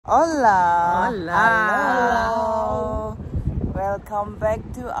Hola! Hola! Hello! Welcome back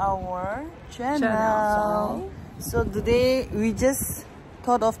to our channel. So today we just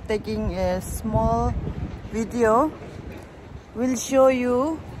thought of taking a small video. We'll show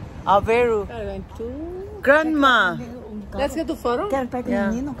you Averu. Grandma! Let's get to photo? Yeah.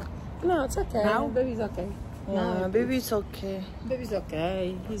 No, it's okay. No? Baby's okay. Yeah, baby's okay. Baby's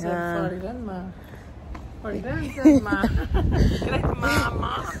okay. He's Yeah. a for grandma. For grandma.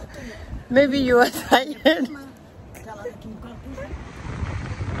 Grandmama. Maybe you are tired.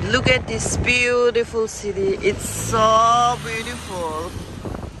 Look at this beautiful city. It's so beautiful.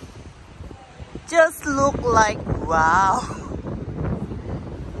 Just look like wow.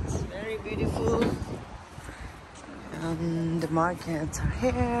 It's very beautiful. And the markets are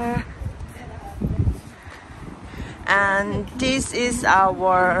here. And this is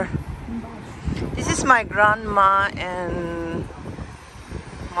my grandma and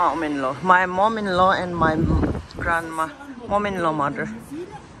mom-in-law. My mom-in-law and my grandma, mom-in-law mother.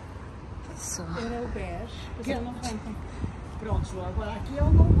 So Pronto, agora aqui é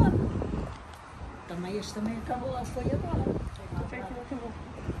o novo ano. Também este também acabou, foi agora.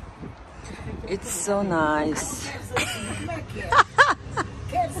 it's so nice. Como é que é?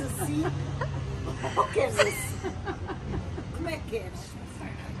 Queres assim? Ou queres assim? Como é que queres?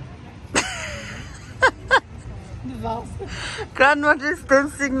 Grandma is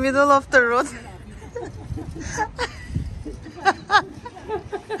dancing middle of the road.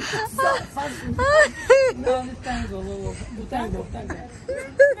 Não, no tango, no tango.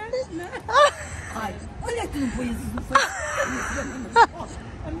 Ai, olha que não foi isso,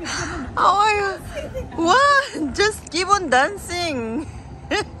 How are you? What? Just keep on dancing.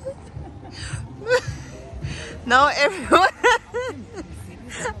 Now everyone.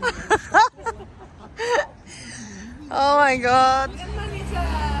 Oh my God. Ela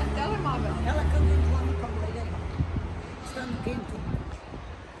canta lá no cabeleireiro. Está no quente.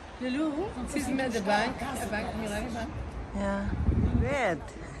 Lulu, she's met the bank. A bank, bank. Yeah. Wait.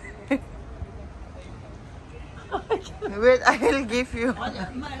 Wait, I will give you.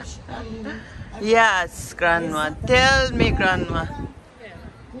 Olha, mas Yes, Grandma. Tell me, Grandma.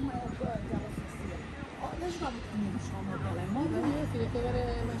 como é que ela fazia? Olha, jogava comigo só no telemóvel. Minha filha, que agora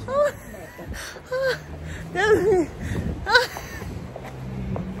é mais Tell me.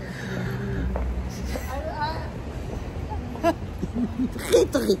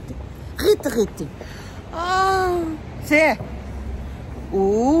 Rita. Oh, say.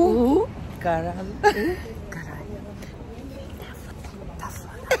 Caralho.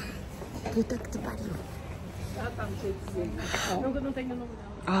 Puta que te pariu. não tenho o nome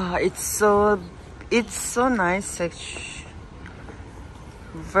dela. Ah, it's so nice actually.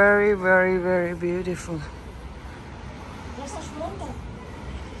 Very, very, very beautiful. Essas plantas.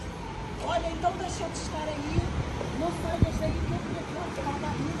 Olha, então deixa eu te estar aí. Não saias daí que eu queria que eu tomar a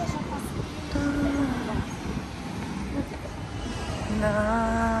comida já passo.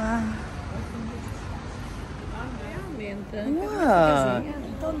 Nah. Realmente. What?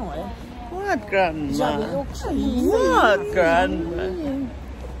 Então não é? What, Grandma? Já eu gostei muito. What, Grandma?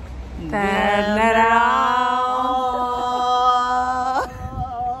 Turn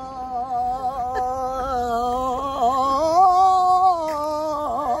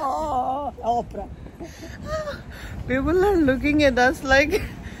Ópera. People are looking at us like.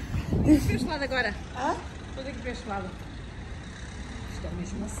 Para este lado agora. Hã? Vou ter que para este lado. Isto é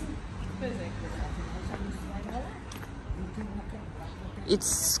mesmo assim. Pois é.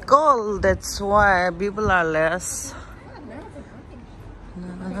 It's cold, that's why people are less.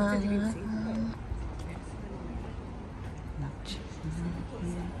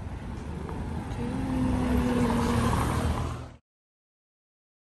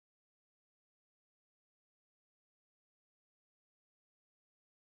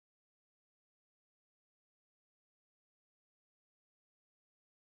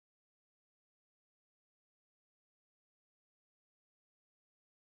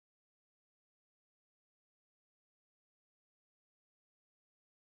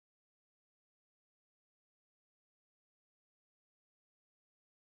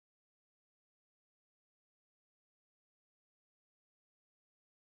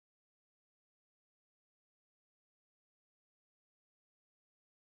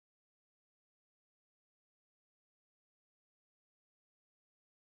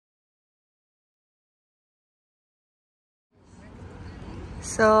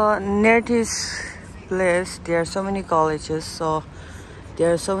 So near this place there are so many colleges, so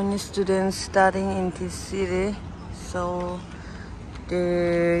there are so many students studying in this city, so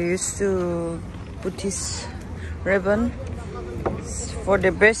they used to put this ribbon. It's for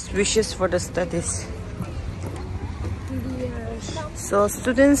the best wishes for the studies. So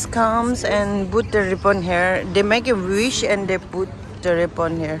students comes and put the ribbon here. They make a wish and they put the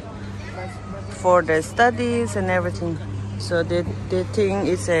ribbon here for the studies and everything. So they think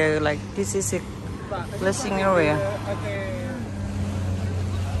it's a like this is a blessing area.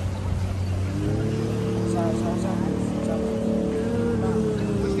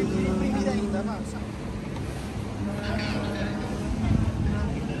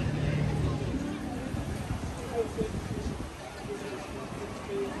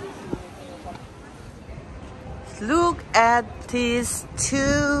 Look at these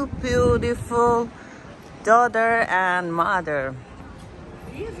two beautiful daughter and mother.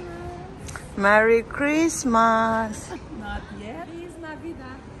 Merry Christmas. Not yet.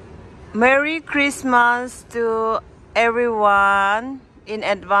 Merry Christmas to everyone in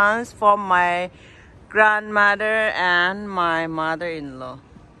advance from my grandmother and my mother-in-law.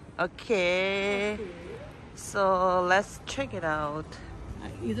 Okay. So let's check it out.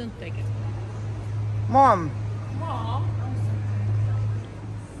 You don't take it. Mom.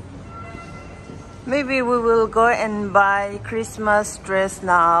 Maybe we will go and buy Christmas dress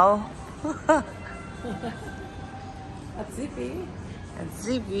now. At Zippy. At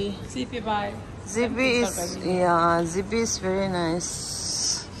Zippy. Zippy buy. Zippy is Zippy is very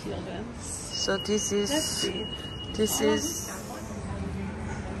nice. Children. So this is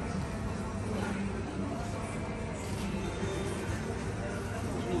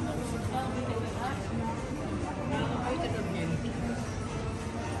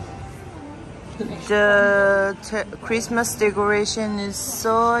the Christmas decoration is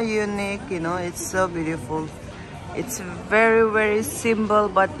so unique, you know, it's so beautiful. It's very, very simple,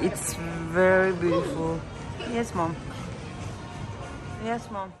 but it's very beautiful. Yes, Mom. Yes,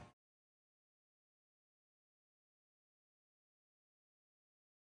 Mom.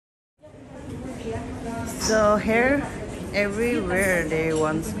 So here, everywhere they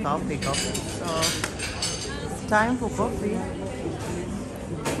want coffee. So time for coffee.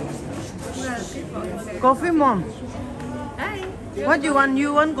 Coffee, Mom. Hi. What do you want?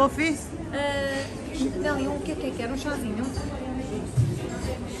 You want coffee? Não, e que quer? Chazinho?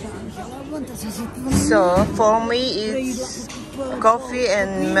 So for me it's coffee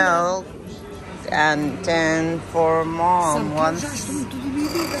and milk, and then for Mom wants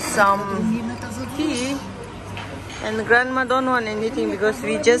some tea, and Grandma don't want anything because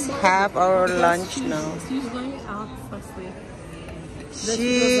we just have our lunch now. She's going out for sleep.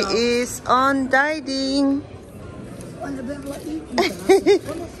 She is on dieting.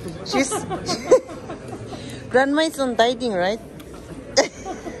 She's Grandma is on dieting, right?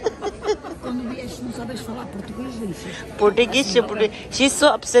 Portuguese. She's so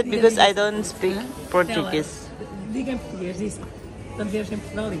upset because I don't speak Portuguese. Diga em português, diz. Quando vieres em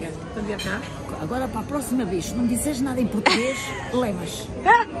Portugal, liga. Quando vieres cá. Agora, para a próxima vez, se não disseres nada em português, levas.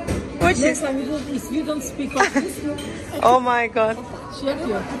 Next time if you don't speak Portuguese, Oh my God.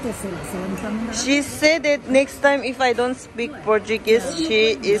 Até sei lá, se ela me está a mandar. She said that next time if I don't speak Portuguese,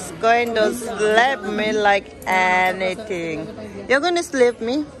 she is going to slap me like anything. You're going to slap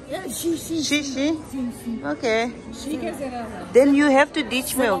me? She? Okay. Then you have to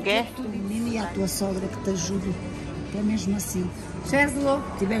teach me, okay? Tu, menina, e a tua sogra que te ajude. Que é mesmo assim. Cheers, Lu.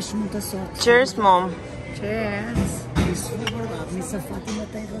 Tiveste muita sorte. Cheers, Mom. Cheers. Isso é verdade. Miss a Fátima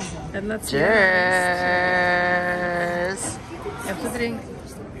tem razão. And let's Cheers. have to drink.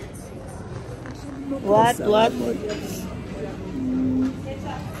 What?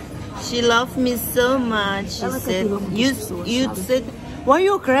 She loved me so much. She said, you said, why are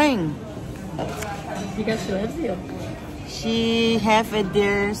you crying? Because she loves you. She have a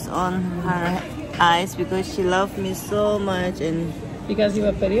tears on her eyes because she loved me so much, and Because you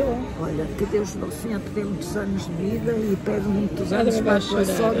pariu. Olha, que Deus no centro dê muitos anos de vida e pede muitos anos para a tua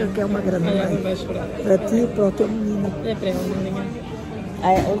sogra, que é uma grande mãe. Para ti e para o teu menino. É para ela, menina.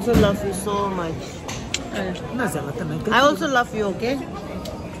 I also love you so much. Mas ela também tem. I also love you, okay?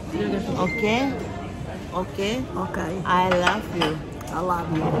 Okay? Okay? Ok. I love you. I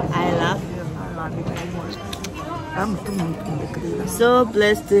love you. I love you. I love you very much. Amo-te muito, minha querida. So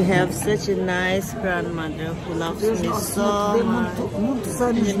blessed to have such a nice grandmother who loves Deus me nosso so dê much. muitos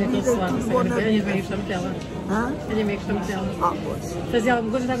anos de vida e tudo bom na Tenho vida. amigos que dela. Hã? Tenho amigos que dela. Pois. Fazia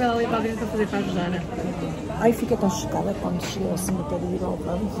alguma coisa, estava ela ali para dentro para fazer para ajudar. Ai, fiquei tão chocada quando chegou assim até de ir ao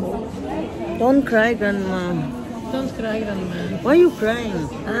banco. Don't cry, grandma. Don't cry, grandma. Why are you crying?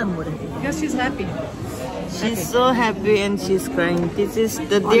 Amor. Because she's happy. She's so happy and she's crying. This is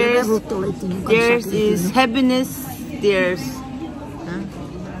the Olha, leva o theirs. teu leitinho. Theirs is happiness. Theirs. Huh?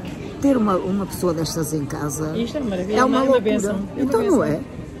 ter uma pessoa destas em casa Isto é uma maravilha, é uma loucura. bênção. Então não é?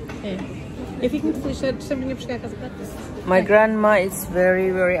 É. Eu fico muito feliz de sempre vir buscar a casa para ti. My grandma is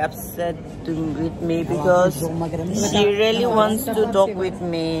very upset with me because she really wants to talk with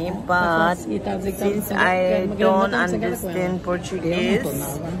me, but since I don't understand Portuguese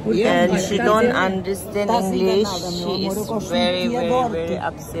and she don't understand English, she is very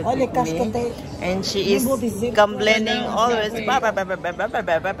upset with me, and she is complaining always.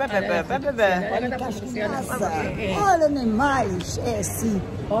 Olha, nem mais, é assim.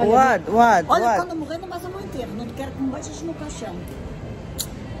 What? Olha, quando morrer não vais ao meu enterro, não te quero que me beijas no caixão.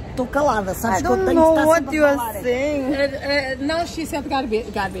 Estou calada, sabes I que eu don't tenho know que estar what sempre you a are falar. saying. Now she said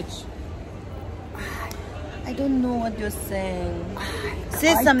garbage. I don't know what you're saying.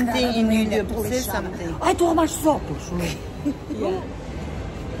 Say something in YouTube. Say something. Ai, tu arrumaste os óculos.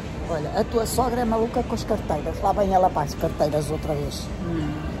 Olha, a tua sogra é maluca com as carteiras. Lá vem ela para as carteiras outra vez.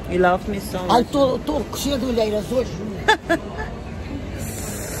 You love me so much. Ai, estou cheia de olheiras hoje.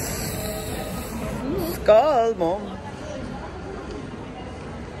 Skull, Mom.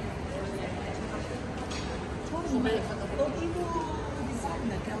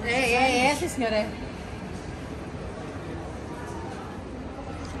 É, sim, senhora.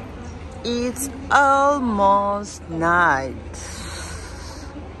 It's almost night.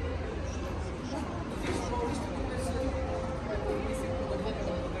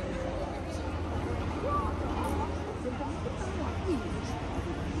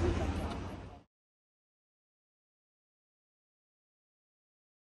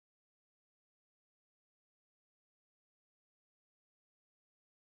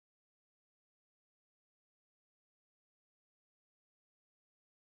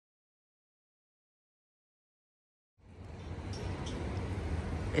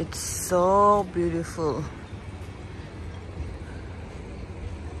 It's so beautiful.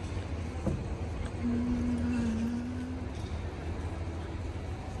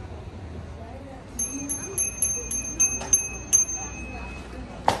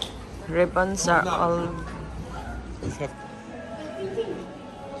 Ribbons are all.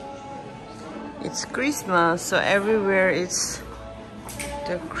 It's Christmas, so everywhere it's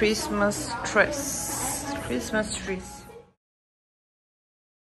the Christmas trees.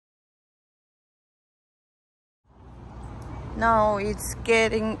 Now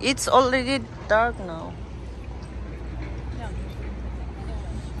it's already dark now.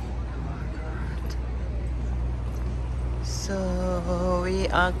 So we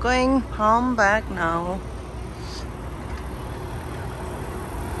are going home back now.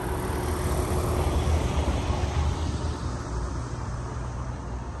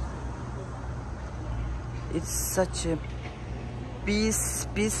 It's such a peace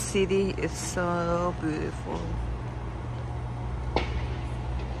city. It's so beautiful.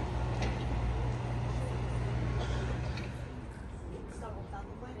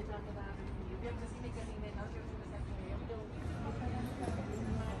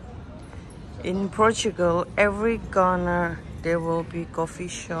 In Portugal, every corner there will be coffee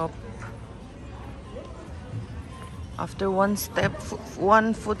shop. After one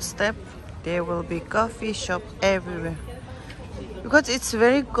footstep, there will be coffee shop everywhere. Because it's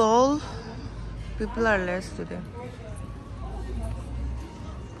very cold, people are less today.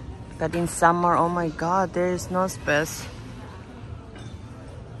 But in summer, oh my God, there is no space.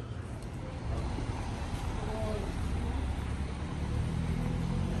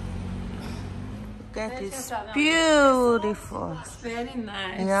 That is beautiful. It's very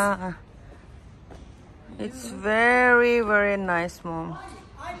nice. Yeah. It's very nice, Mom.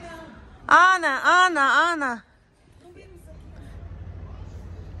 Anna.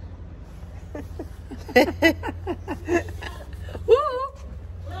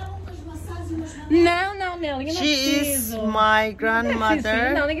 Não, Nelinha, não She is preciso. my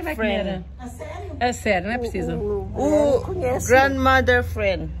grandmother Não, ninguém vai friend. comer. A sério, não é preciso. Grandmother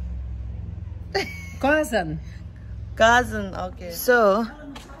friend. Cousin, okay. So,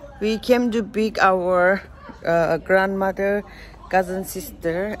 we came to pick our grandmother, cousin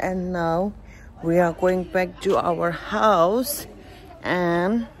sister, and now we are going back to our house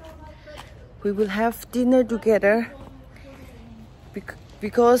and we will have dinner together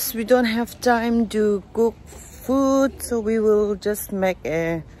because we don't have time to cook food, so we will just make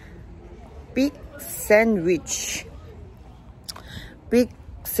a big sandwich. Big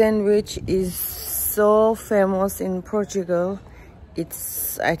sandwich is so famous in Portugal.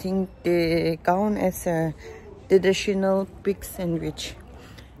 It's, I think they count as a traditional pig sandwich.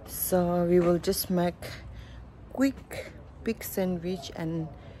 So we will just make quick pig sandwich and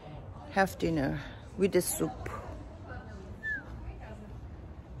have dinner with the soup.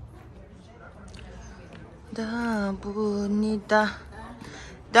 Da bonita.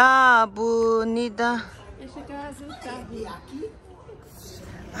 Da bonita. Esta casa está aqui.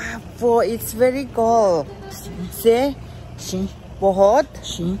 For it's very cold. Say, Sim. बहुत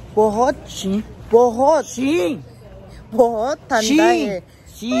Sim. बहुत Sim. बहुत Sim. बहुत ठंडा है.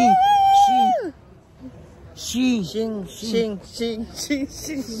 Sim. Sim. Sim. Shing shing shing shing shing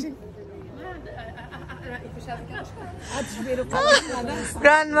shing. Há de ver o que ela está a dançar.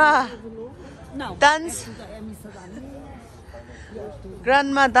 Grandma, Não. dance. É a missa da minha.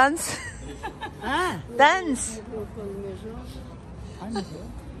 Grandma, dance. Ah. Dance. Ai, meu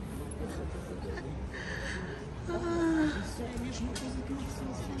Deus. Isso é a mesma coisa que uma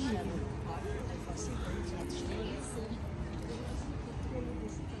pessoa se faz.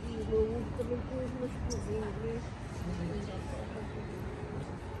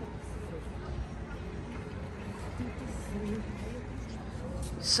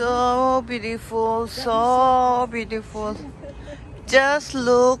 So beautiful, so beautiful. Just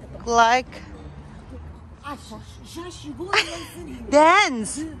look like Ah, já chegou a dançarina.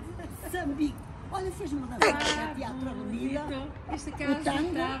 dance. Sambique. Olha, fez-me dançar a teatro avenida, Esta o casa tango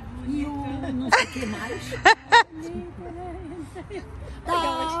está e o não sei o que mais.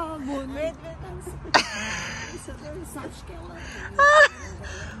 Tá bonito. Sabes que ela...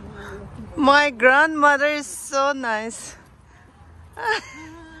 My grandmother is so nice.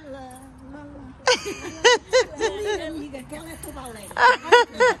 Amiga, que ela é toda alegre.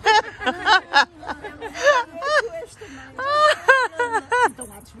 Então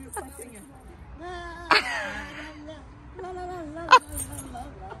lá desviou o pai senhor.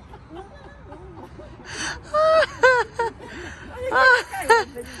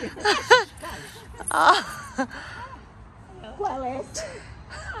 Qual é?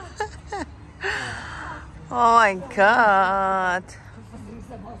 Oh my God.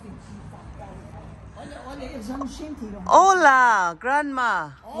 Olha, eles já nos sentiram. Hola,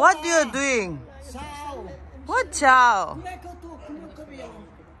 grandma. What are you doing? Tchau. What chow? Como é que eu estou com o meu cabelo?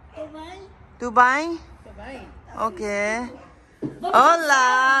 Estou bem? Dubai? Okay.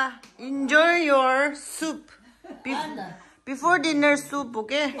 Hola. Enjoy your soup. Before dinner soup,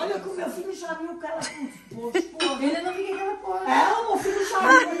 okay? Olha que o meu filho já viu o que ela pôs. Ainda não vi o que ela pôs. É, o meu filho já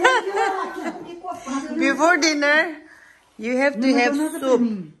viu ela aqui com a faca. Before dinner, you have to have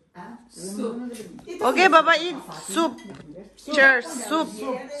soup. Okay, Baba, eat soup. Sure, soup.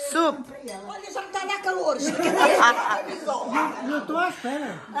 Soup. Olha, já me está a dar calor. Eu estou à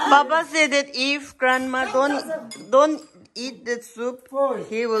espera. Baba said that if grandma don't eat the soup,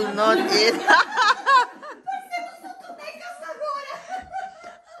 he will not eat.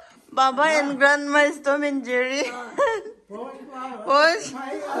 Baba and grandma is Tom and Jerry. Pois?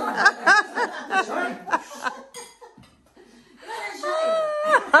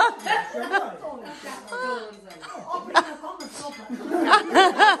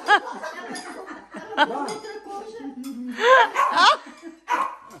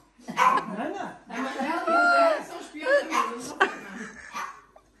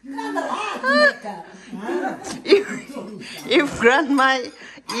 If grandma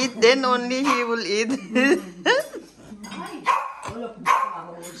eat, then only he will eat.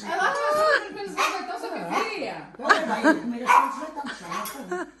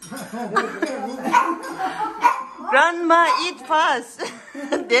 Grandma eat fast,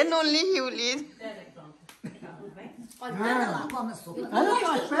 then only he will eat. Anda lá, come a sopa. Anda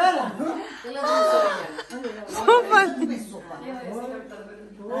lá, espera.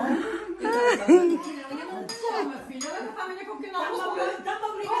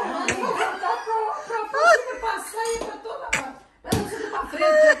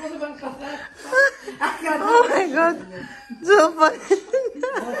 Oh my God, so funny.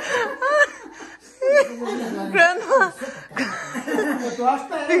 Grandma,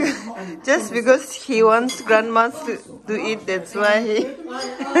 just because he wants grandma to eat, that's why he.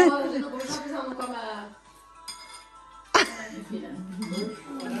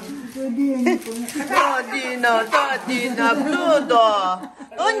 Todina, Pluto.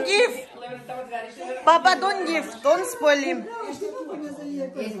 Don't give. Papa, don't give. Don't spoil him.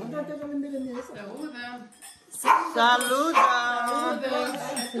 Saluda.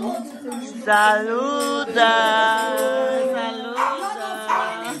 Saluda.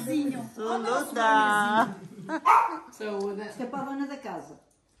 Saluda. Saluda. Isto é para a dona da casa.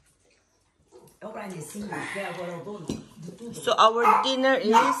 É o Branecinho, que é agora o dono de tudo. So our dinner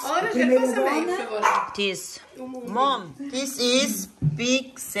is this. Mom, this is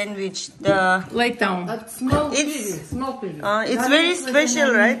pig sandwich. The Leitão. it's Small pig. it's very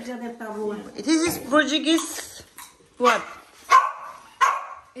special, right? Já deve estar boa. This is Portuguese what?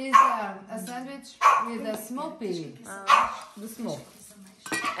 is a sandwich with a smoked pig. The smoke.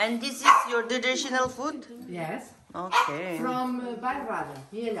 And this is your traditional food? Yes. Okay. From Bairrada,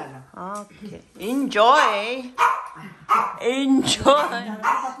 Naga. Okay. Enjoy. Enjoy.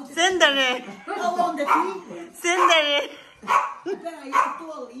 Sendere. Aonde aqui? Sendere. Peraí, eu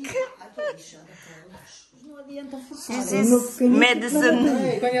tô ali. Tô lixando a todos. Não adianta forçar. This is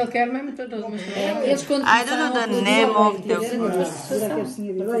medicine. Quando ele quer mesmo todos. I don't know the name of the food. So,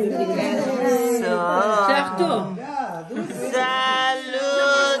 Certo. salute.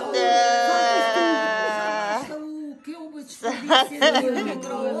 O que eu vou te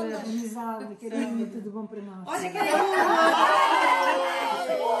Tudo bom para nós. Olha que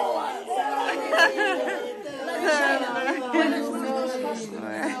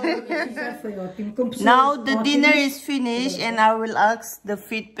Now the dinner is finished and I will ask the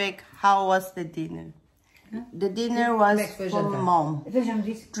feedback. How was the dinner? The dinner was from mom.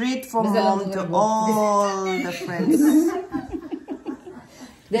 Treat from mom to all the friends.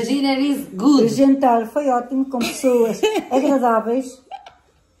 The dinner is O good. jantar foi ótimo, com pessoas agradáveis,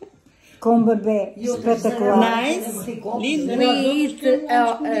 com um bebê espetacular. Nice. Lindo. We eat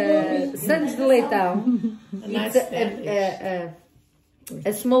sandes de leitão. It's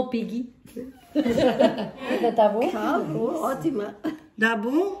a small piggy. Está bom? ótima. Tá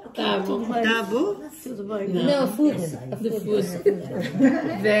bom? Tá bom. Tá bom? Tudo bem. No, food. The food.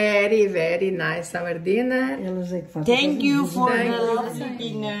 Very, very nice our dinner. Thank you for the lovely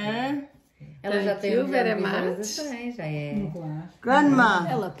dinner. Ela já tem very já é. Grandma.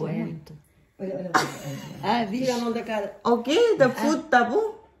 Ela põe muito. Ah, tira a mão da cara. Okay, the food tá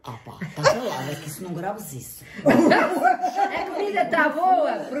bom? Ah pá, tá falando, é que isso não graves isso. A comida está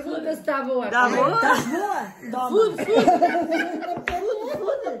boa. Pergunta se está boa. Tá bom? Estás boa? Food.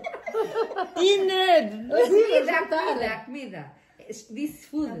 Dinner. Comida, já está, é a comida. Disse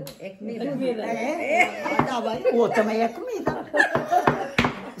food, é comida. É? Tá bem. O outro também é comida.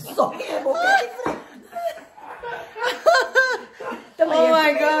 Só que é boca diferente. Oh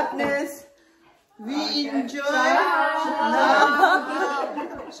my goodness. We enjoy.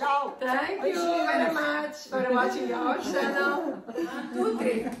 Tchau. Thank you very much for watching our channel. 2,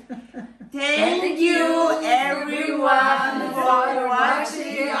 3. Thank you everyone for